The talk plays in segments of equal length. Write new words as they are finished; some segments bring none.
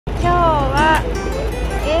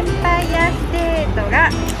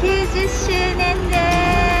周年です。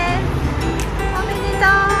おめでとう。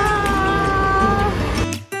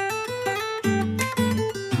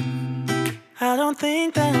 I don't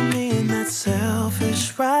think that I'm being that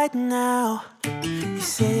selfish right now. You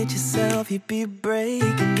said yourself you'd be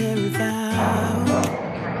breaking every vow.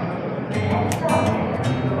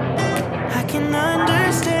 I can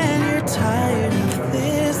understand you're tired of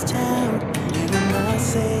this town. And I'm not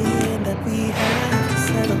saying that we have to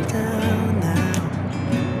settle down now.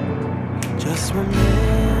 Just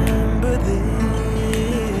remember this.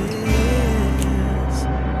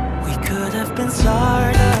 We could have been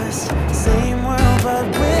stardust, same world but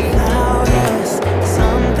without us.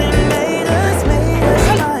 Something made us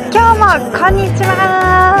find. 今日もこんにち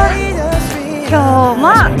は。今日も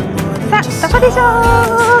さあどこでしょ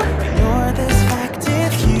う。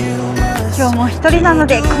今日も一人なの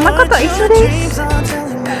でこの子と一緒です。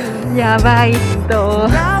やばい人。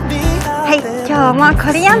はい、今日も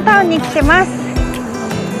コリアンタウンに来てます。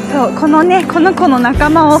そう、この子の仲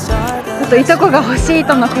間をちょっといとこが欲しい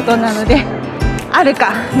とのことなので、ある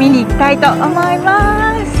か見に行きたいと思い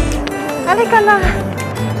ます。あれかな。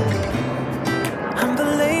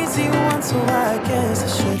So I guess I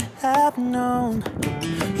should have known.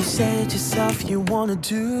 You said yourself you wanna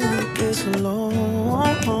do this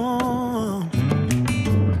alone.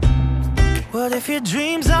 What if your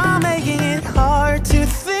dreams are making it hard to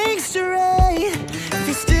think straight? If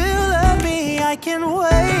you still love me, I can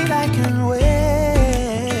wait, I can wait.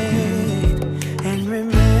 And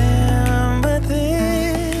remember this.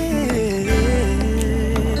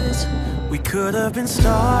 We could have been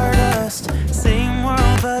stardust, same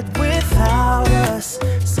world but without us.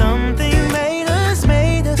 Something made us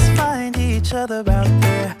find each other out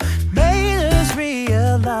there. Made us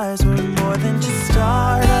realize we're more than just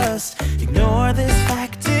stardust. Ignore this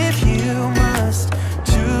fact if you must.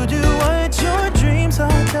 To do what your dreams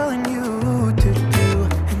are telling you to do.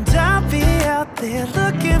 And I'll be out there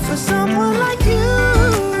looking for someone like you.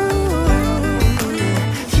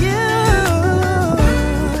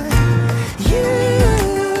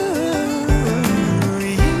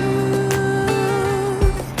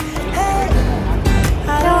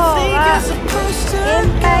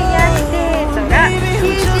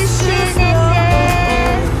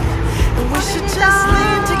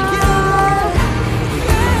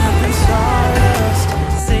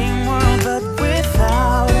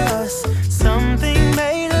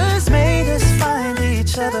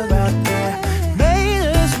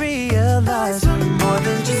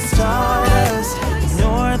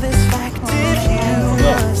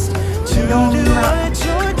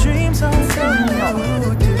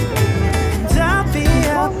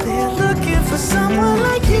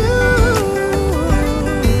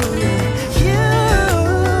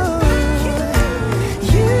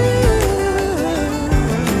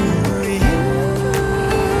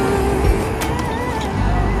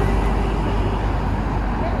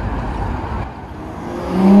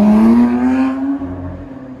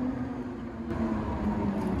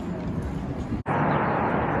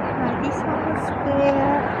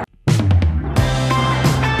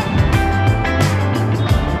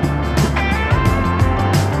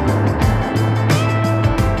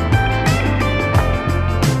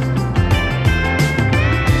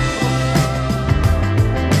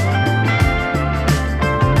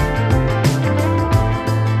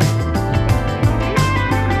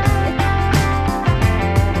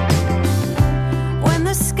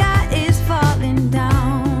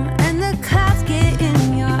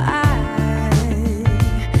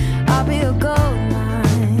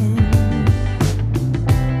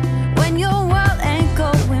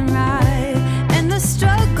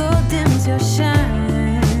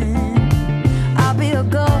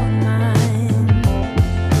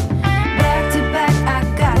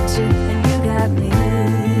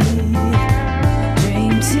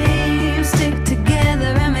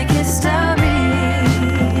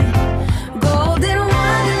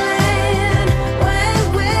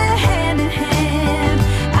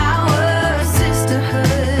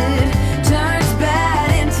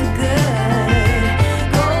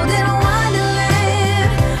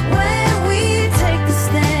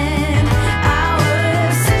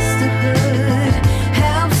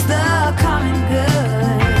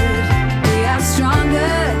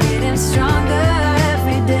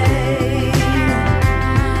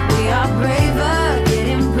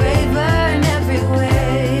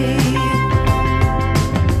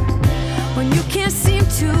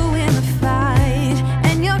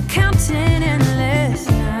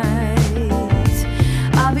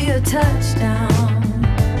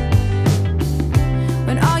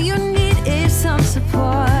 When all you need is some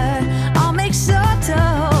support, I'll make sure to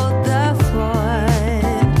hold the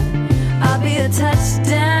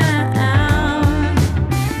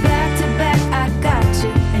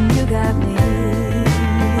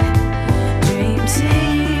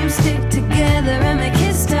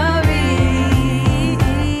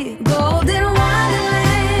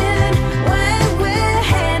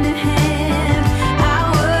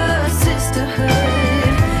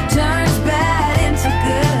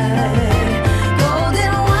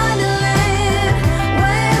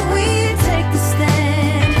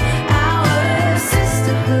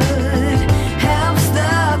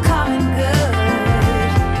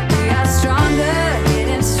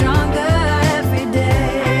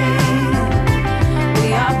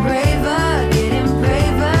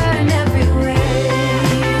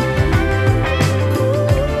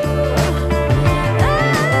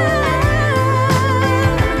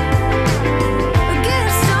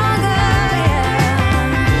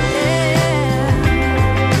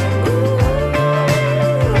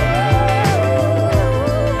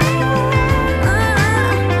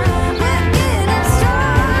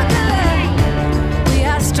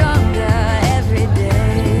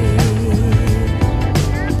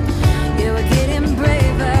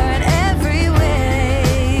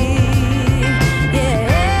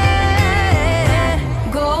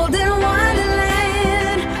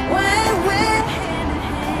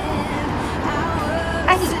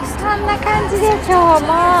そんな感じで今日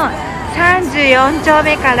も34丁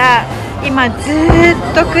目から今ず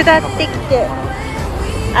ーっと下ってきて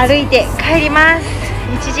歩いて帰ります。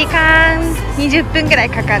1時間20分ぐらい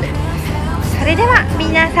かかる。それでは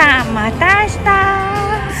皆さんまた明日。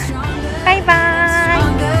バイバイ。